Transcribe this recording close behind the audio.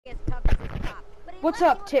What's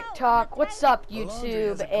up, TikTok? What's up,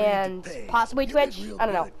 YouTube, and possibly Twitch? I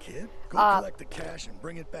don't know.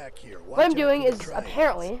 What I'm doing is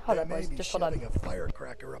apparently, hold up, boys, just hold on. A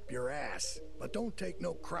firecracker up your ass, but don't take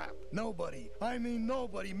no crap. Nobody, I mean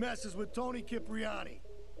nobody, messes with Tony Cipriani.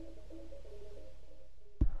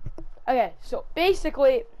 Okay, so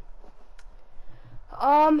basically,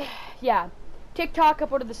 yeah, TikTok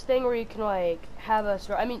uploaded this thing where you can like have a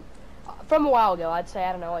story. I mean, from a while ago, I'd say,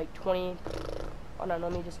 I don't know, like 20. Oh no,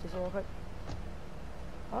 let me just do something real quick.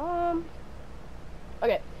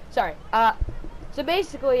 Okay, sorry. So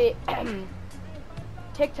basically,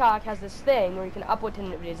 TikTok has this thing where you can upload 10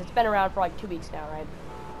 minute videos. It's been around for like 2 weeks now, right?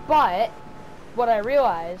 But what I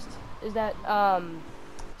realized is that I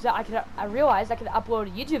realized I could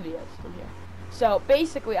upload YouTube videos from here. So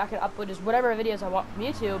basically, I can upload just whatever videos I want from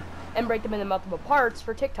YouTube and break them into multiple parts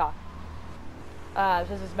for TikTok. So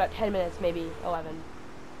this is about 10 minutes, maybe 11.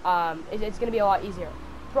 It's gonna be a lot easier.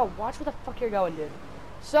 Bro, watch where the fuck you're going, dude.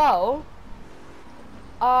 So,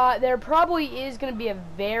 there probably is gonna be a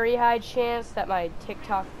very high chance that my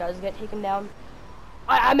TikTok does get taken down.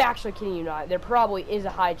 I'm actually kidding you not. There probably is a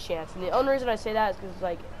high chance. And the only reason I say that is because,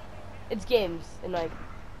 like, it's games. And, like,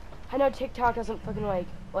 I know TikTok doesn't fucking, like,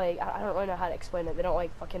 I don't really know how to explain it. They don't like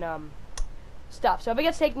fucking, stuff. So if it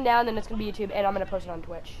gets taken down, then it's gonna be YouTube, and I'm gonna post it on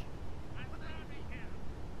Twitch.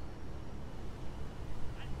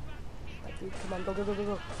 Dude, come on, go. Get in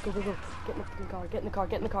the fucking car, get in the car.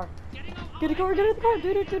 Get in the car,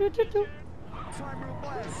 do.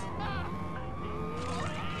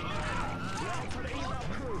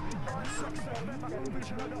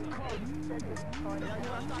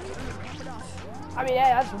 I mean,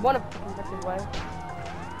 yeah, that's one of the way.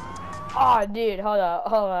 Oh, dude, hold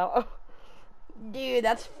up. Dude,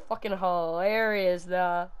 that's fucking hilarious,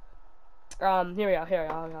 though. Here we go,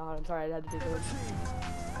 hold on, I'm sorry, I had to do this.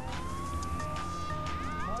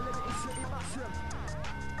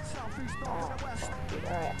 Oh, dude,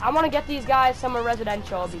 alright. I want to get these guys somewhere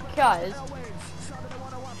residential because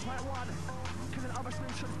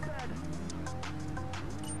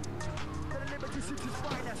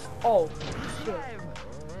oh shit.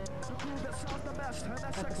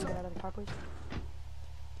 Can I get out of the car, please?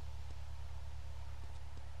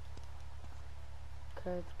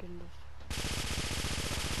 Okay, goodness.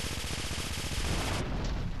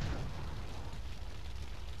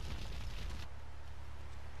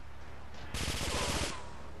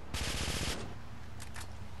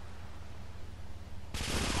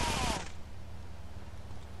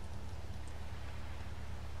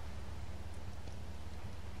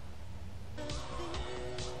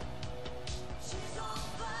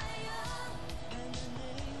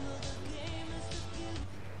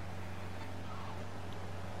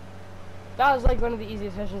 That was like one of the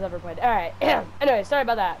easiest sessions I've ever played. Alright, anyway, sorry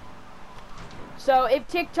about that. So, if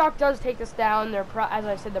TikTok does take us down, as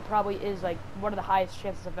I said, there probably is like one of the highest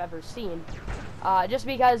chances I've ever seen. Just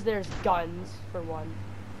because there's guns, for one.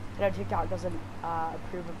 I know TikTok doesn't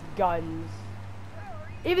approve of guns.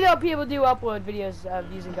 Even though people do upload videos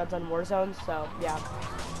of using guns on war zones, so, yeah.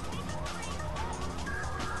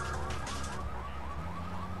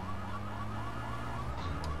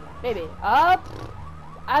 Maybe.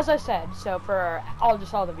 As I said, so for all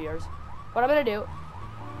the viewers, what I'm gonna do,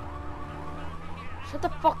 shut the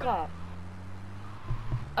fuck up.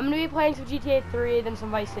 I'm gonna be playing some GTA 3, then some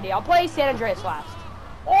Vice City. I'll play San Andreas last.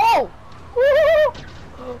 Oh!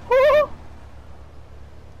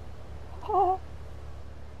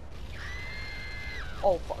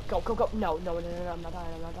 Oh, fuck. Go. No, I'm not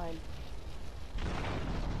dying.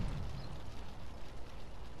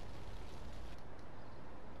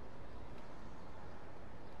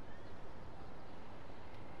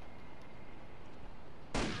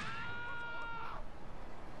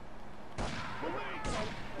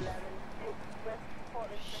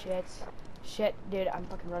 Shit, dude, I'm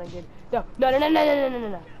fucking running, dude. No.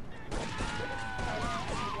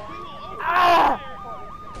 Ah!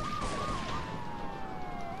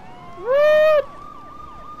 What?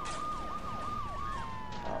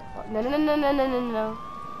 Oh, fuck. No.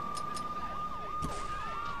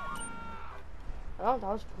 Oh, that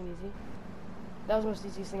was fucking easy. That was the most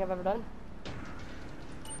easiest thing I've ever done.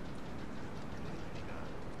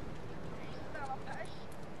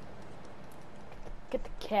 Get the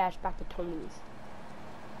cash back to Tony's.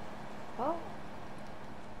 Oh.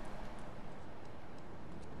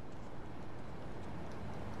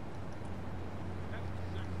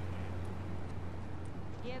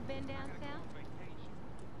 You ever been down south?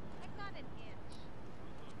 I got an itch.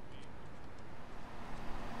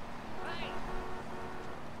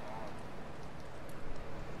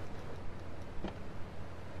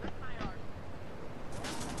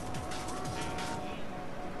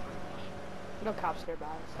 no cops nearby,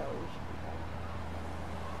 so we should be fine.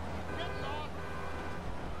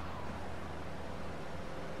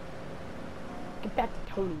 Get back to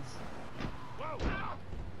Tony's.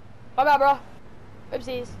 My bad, bro.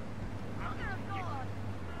 Oopsies.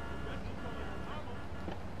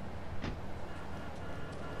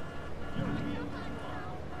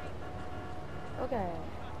 Okay.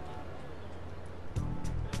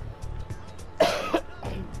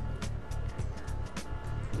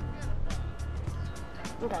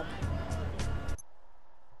 Okay.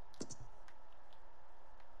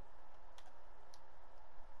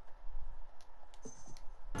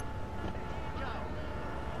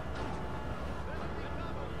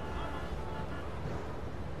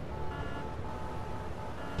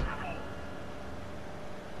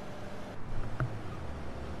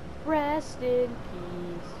 Rest in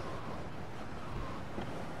peace.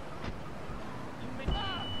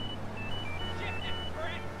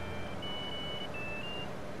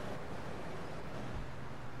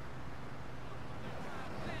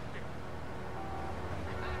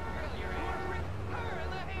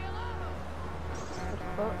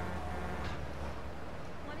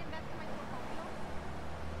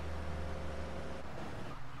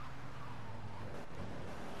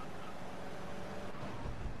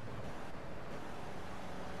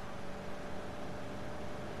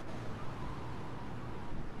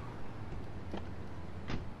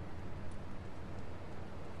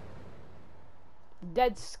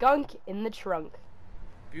 Dead skunk in the trunk.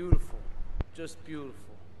 Beautiful. Just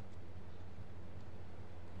beautiful.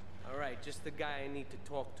 Alright, just the guy I need to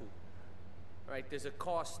talk to. Alright, there's a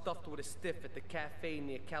car stuffed with a stiff at the cafe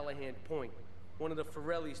near Callahan Point. One of the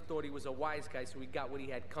Forellis thought he was a wise guy, so he got what he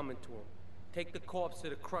had coming to him. Take the corpse to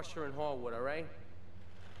the crusher in Harwood, alright?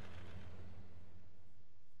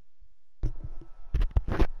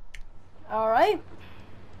 Alright.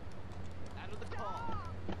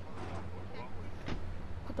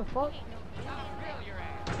 What the fuck?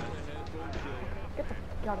 Get the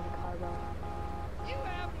fuck out of the car, bro. You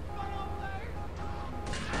having fun over there?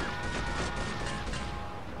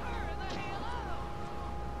 Hurry the hell up!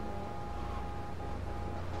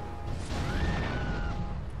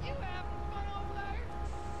 You having fun over there?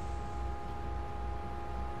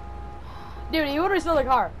 Dude, he literally stole the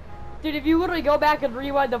car. Dude, if you literally go back and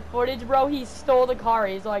rewind the footage, bro, he stole the car.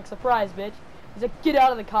 He's like, surprise, bitch. He's like, get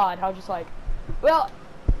out of the car. And I was just like, well,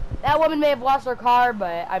 that woman may have lost her car,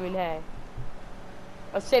 but, I mean, hey.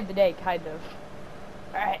 Let's save the day, kind of.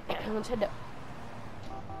 Alright, let's head to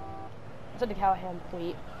Callahan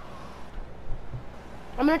Point.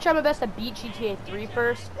 I'm gonna try my best to beat GTA 3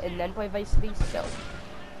 first, and then play Vice City, so.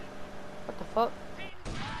 What the fuck?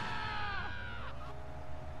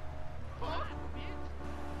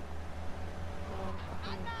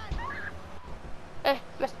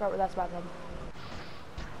 Missed the part where that's about them.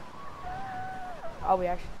 Oh, do we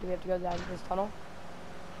have to go down this tunnel?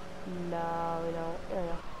 No, we don't. There we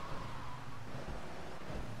go.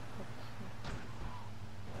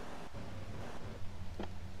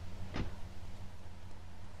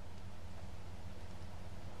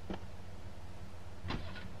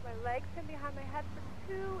 My legs been behind my head for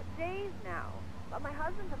 2 days now. But my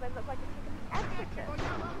husband says I look like a chicken exorcist.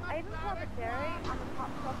 I even saw the dairy on the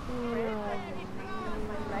top shelf of the fridge. My legs been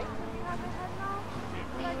behind my head now.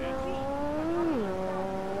 What can I do?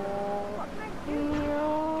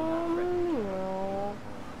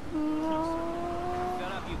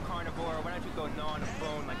 Shut up, you carnivore. Why don't you go gnaw on a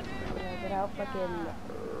bone like a... Yeah, get out, fucking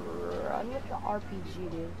run with the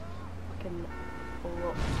RPG, dude. Fucking.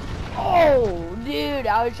 Oh, dude,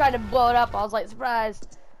 I was trying to blow it up. I was like, surprise.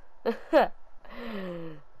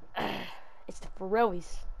 It's the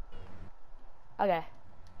Ferrois. Okay.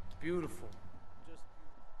 It's beautiful. Just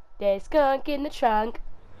Dead skunk in the trunk.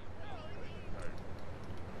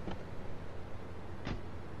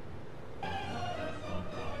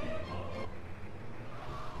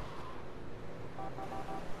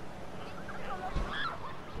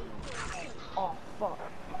 Oh, fuck.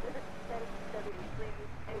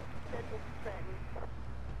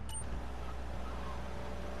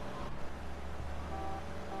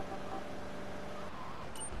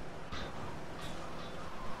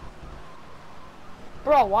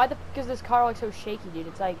 Bro, why the fuck is this car like so shaky, dude?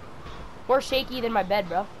 It's like more shaky than my bed,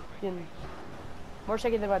 bro. More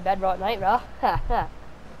shaky than my bed, bro, at night, bro. Get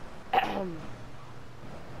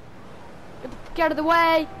the fuck out of the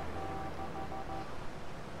way!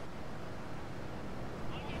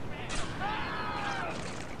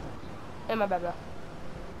 And my bed, bro.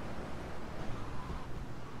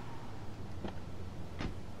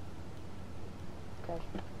 Okay.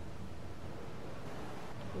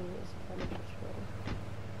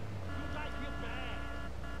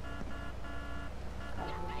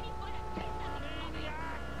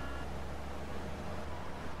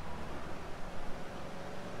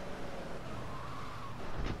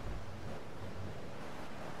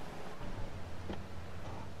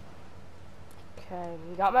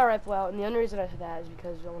 got my rifle out, and the only reason I said that is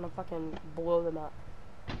because I want to fucking blow them up.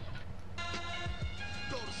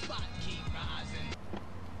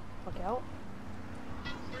 Fuck out.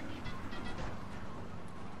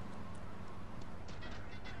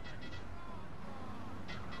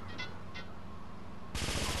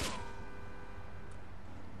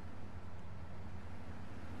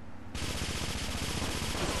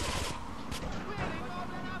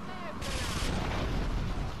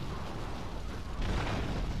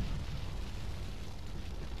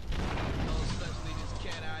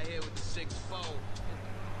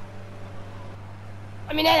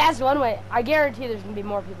 I mean, that's one way. I guarantee there's gonna be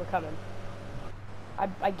more people coming.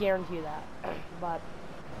 I guarantee you that. But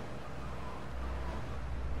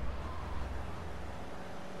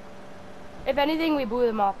if anything, we blew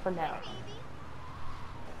them off for now.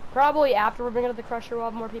 Probably after we're bringing up the Crusher, we'll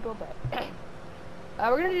have more people. But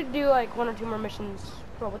we're gonna do like 1 or 2 more missions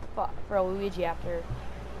for what the fuck for Luigi after,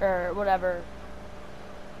 or whatever.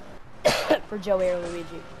 For Joey or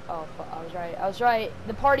Luigi. Oh, fuck, I was right. I was right.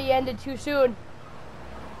 The party ended too soon.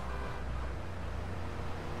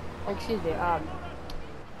 Excuse me,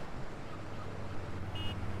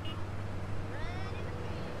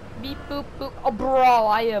 beep boop boop. Oh, bro,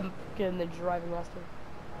 I am getting the driving master.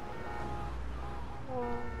 I'm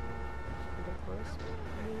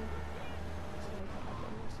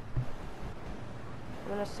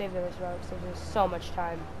gonna save this route because there's so much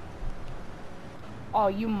time. Oh,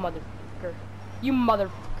 you motherfucker. You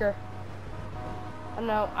motherfucker. I don't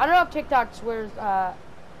know if TikTok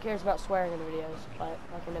cares about swearing in the videos, but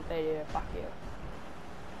fucking if they do, fuck you.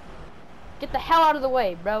 Get the hell out of the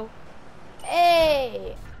way, bro.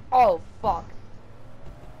 Hey! Oh, fuck.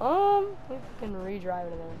 We fucking redrive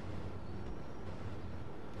it in there.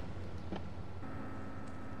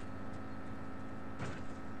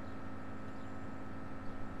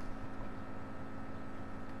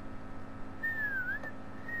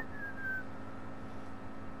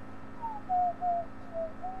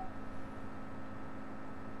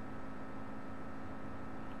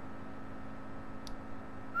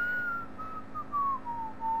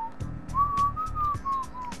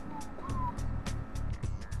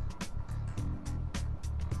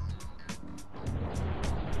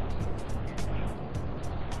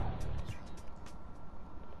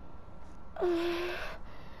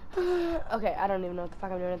 Okay, I don't even know what the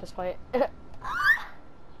fuck I'm doing at this point. Okay.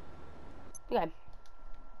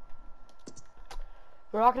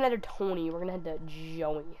 We're not gonna head to Tony, we're gonna head to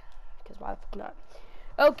Joey. Because why the fuck not?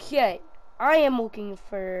 Okay, I am looking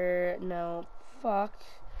for... No, fuck.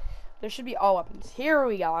 There should be all weapons. Here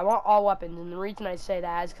we go, I want all weapons, and the reason I say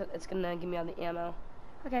that is because it's gonna give me all the ammo.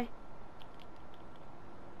 Okay.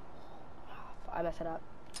 I messed it up.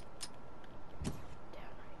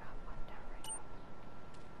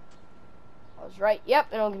 I was right. Yep,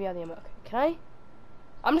 and it'll give me all the ammo. Okay, can I?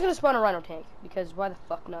 I'm just gonna spawn a rhino tank because why the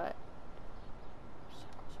fuck not?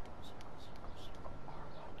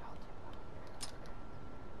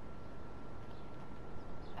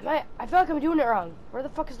 I feel like I'm doing it wrong. Where the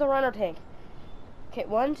fuck is the rhino tank? Okay,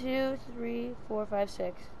 1, 2, 3, 4, 5,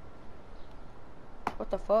 6.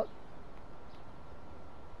 What the fuck?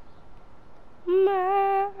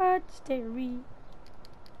 My heart's dairy.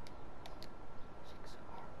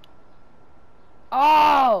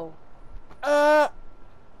 Oh!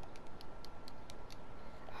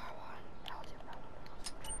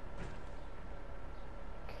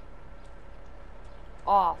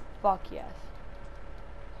 Oh, fuck yes.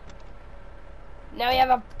 Now we have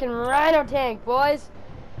a fucking rhino tank, boys.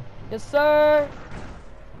 Yes, sir.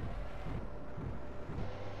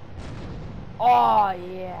 Oh,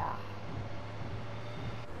 yeah.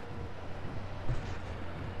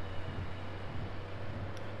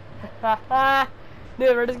 Haha.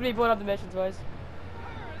 Dude, we're just gonna be pulling up the missions, boys.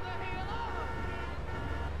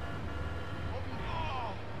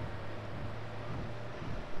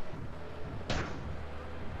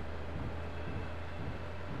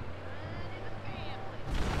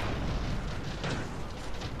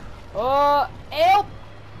 Oh, help!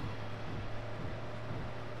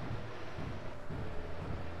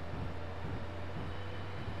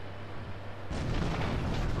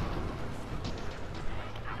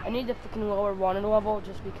 I need the fucking lower wanted level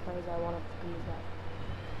just because I want to fucking use that.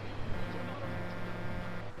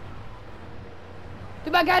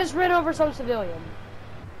 Dude, my guy just ran over some civilian.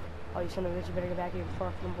 Oh, you son of a bitch, you better get back here before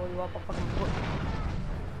I fucking blow you up. I'll fucking blow you.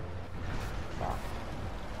 Fuck.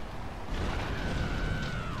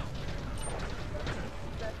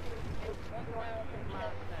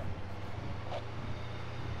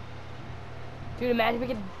 Dude,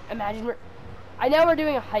 imagine I know we're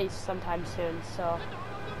doing a heist sometime soon, so.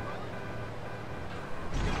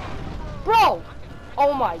 Bro!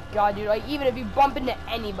 Oh my god, dude. Like, even if you bump into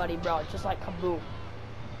anybody, bro, it's just like kaboom.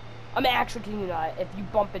 I'm actually kidding you not. If you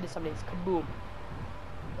bump into somebody, it's kaboom.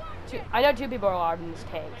 I know 2 people are allowed in this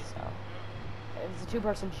tank, so it's a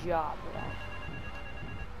 2-person job. You know?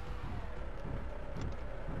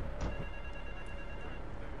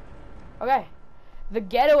 Okay, the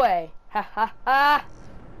getaway. Ha ha ha.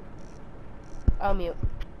 I'll mute.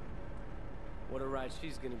 What a ride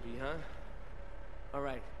she's gonna be, huh? All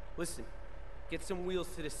right, listen. Get some wheels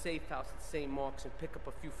to the safe house at St. Mark's and pick up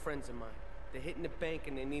a few friends of mine. They're hitting the bank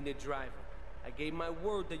and they need a driver. I gave my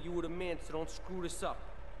word that you were the man, so don't screw this up.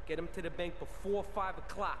 Get them to the bank before 5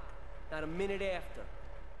 o'clock, not a minute after.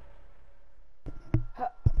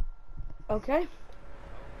 Okay.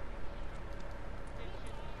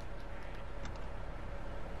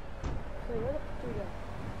 So where the fuck do we go?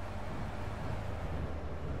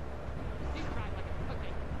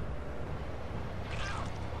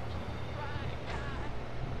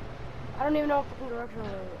 I don't even know what fucking direction we're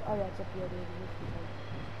in. Oh yeah, it's up here, dude.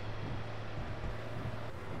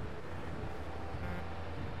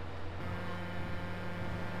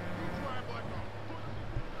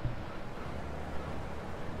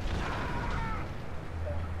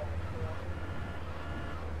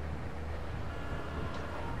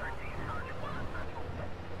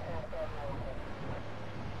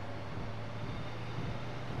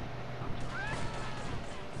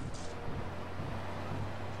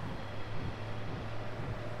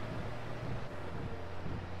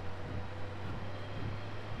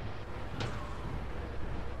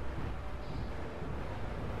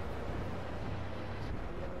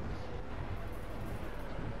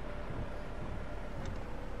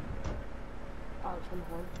 Oh, it's from the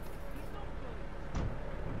horn.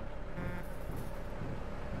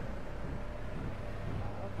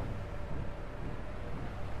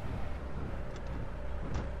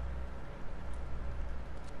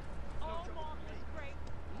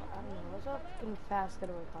 There's a fucking fast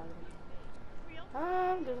getaway car.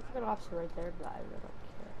 There's a fucking officer right there, but I really don't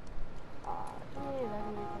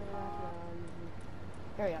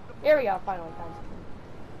care. Here we go. Here we go, finally found something.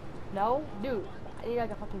 No? Dude, I need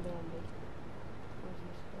like a fucking van, dude.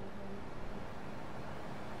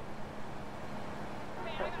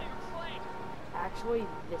 Actually,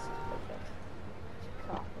 this is perfect.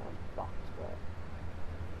 God, I'm fucked, but...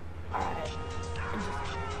 Alright.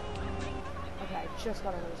 Okay, I just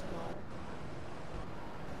got out of this car.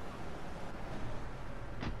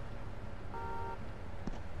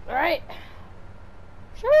 Alright.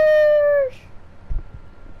 Sheesh.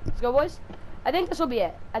 Let's go, boys. I think this will be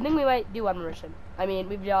it. I think we might do one mission. I mean,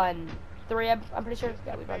 we've done 3, I'm pretty sure.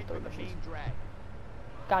 Yeah, we've done 3 missions.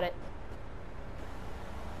 Got it.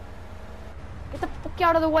 Get the fuck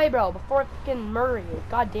out of the way, bro, before I fucking murder you.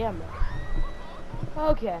 God damn it.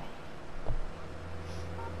 Okay.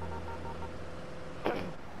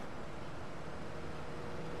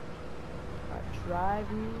 Drive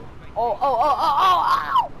me.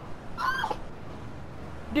 Oh.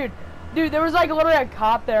 Dude, there was like literally a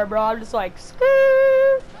cop there, bro. I'm just like,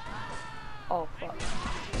 skirt. Oh, fuck.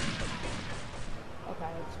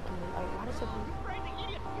 Okay, it's cool. Like, how does it move?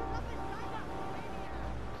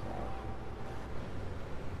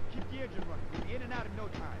 Keep the engine running. We'll be in and out in no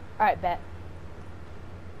time. Alright, bet.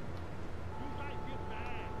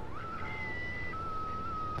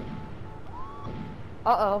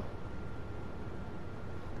 Uh-oh.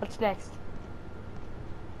 What's next?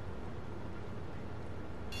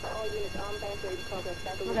 Okay,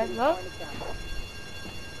 no?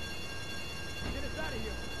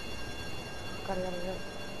 Got it.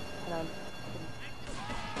 Hold on.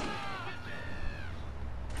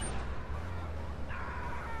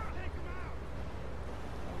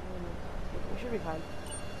 We should be fine.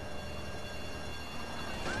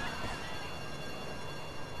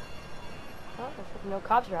 Oh, there's no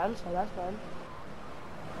cops around, so that's fine.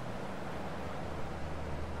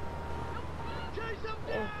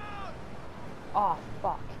 Yeah. Oh,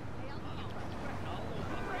 fuck.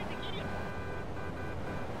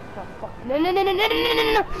 Oh, fuck. No, bitch.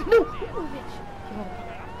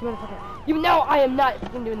 You motherfucker. You know I am not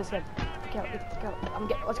fucking doing this again.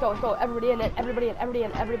 Let's go. Everybody in.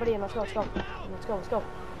 Let's go. Oh,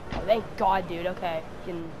 thank God, dude. Okay.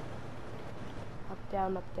 Up,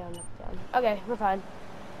 down. Okay, we're fine.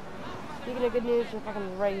 Speaking of good news, we're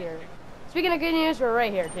fucking right here. Speaking of good news, we're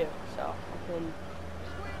right here, too. So, fucking...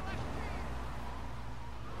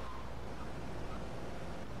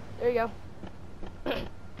 There you go.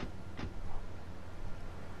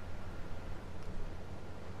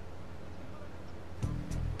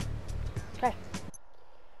 Okay.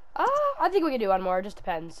 I think we can do one more. It just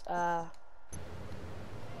depends.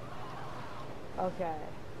 Okay.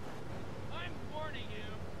 I'm warning you.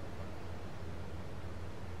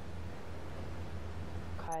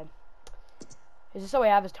 Okay. Is this all we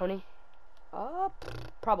have is Tony?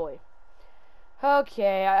 Probably.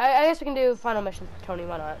 Okay, I guess we can do final mission for Tony,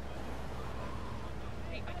 why not?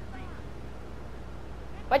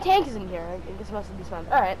 My tank is in here, I guess it must be fun.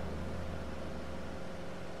 Alright.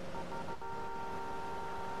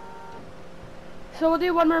 So we'll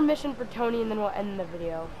do one more mission for Tony and then we'll end the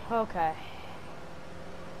video. Okay.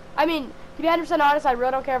 I mean, to be 100% honest, I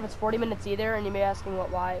really don't care if it's 40 minutes either, and you may be asking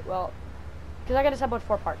why. Well, because I got this upload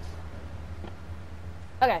 4 parts.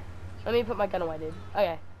 Okay. Let me put my gun away, dude.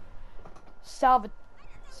 Okay.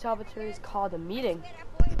 Salvatore has called a meeting.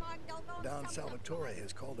 Don Salvatore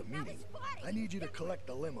has called a meeting. I need you to collect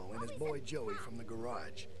the limo and his boy Joey from the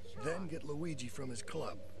garage. Then get Luigi from his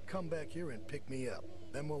club. Come back here and pick me up.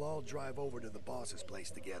 Then we'll all drive over to the boss's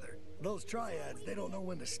place together. Those triads, they don't know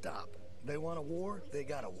when to stop. They want a war, they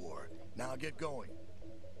got a war. Now get going.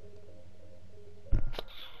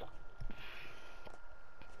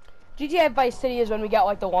 GTA Vice City is when we get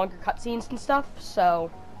like the longer cutscenes and stuff,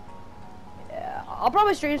 so yeah, I'll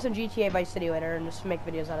probably stream some GTA Vice City later and just make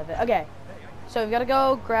videos out of it. Okay, so we gotta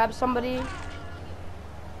go grab somebody.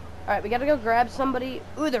 Alright, we gotta go grab somebody.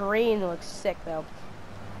 Ooh, the rain looks sick though.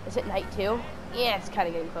 Is it night too? Yeah, it's kind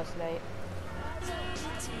of getting close to night.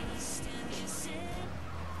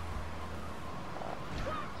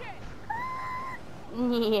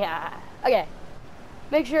 Yeah. Okay.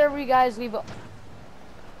 Make sure you guys leave a...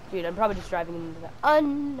 Dude, I'm probably just driving into the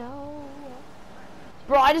unknown.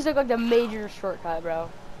 Bro, I just look like the major shortcut, bro.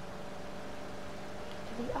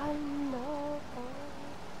 To the unknown.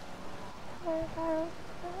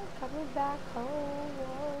 Coming back home. Whoa,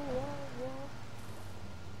 whoa, whoa.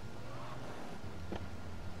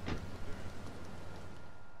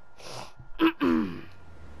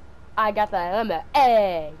 I got the limo,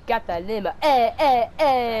 got the limo,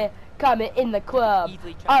 coming in the club.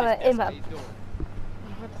 I'm in my...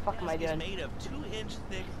 What the fuck am I doing? It's made of 2-inch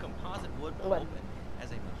thick composite wood open,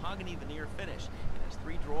 has a mahogany veneer finish, it has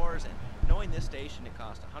 3 drawers, and knowing this station, it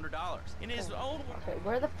cost $100. In his own... Okay,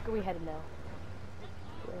 where the fuck are we headed now?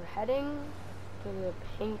 We're heading to the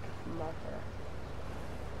pink marker.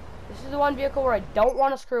 This is the one vehicle where I don't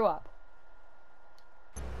want to screw up.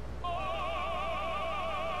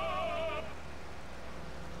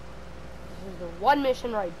 This is the one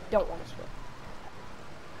mission where I don't want to screw up.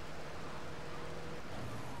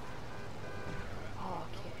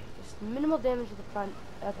 Okay, just minimal damage to the front.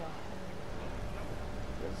 Okay.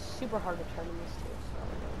 It's super hard to turn in this too,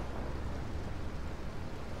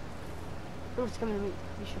 so... It's coming to me.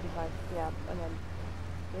 You should be fine. Yeah, and then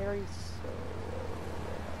very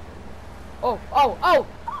slow. Oh!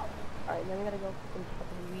 Alright, then we gotta go fucking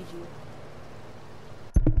Luigi.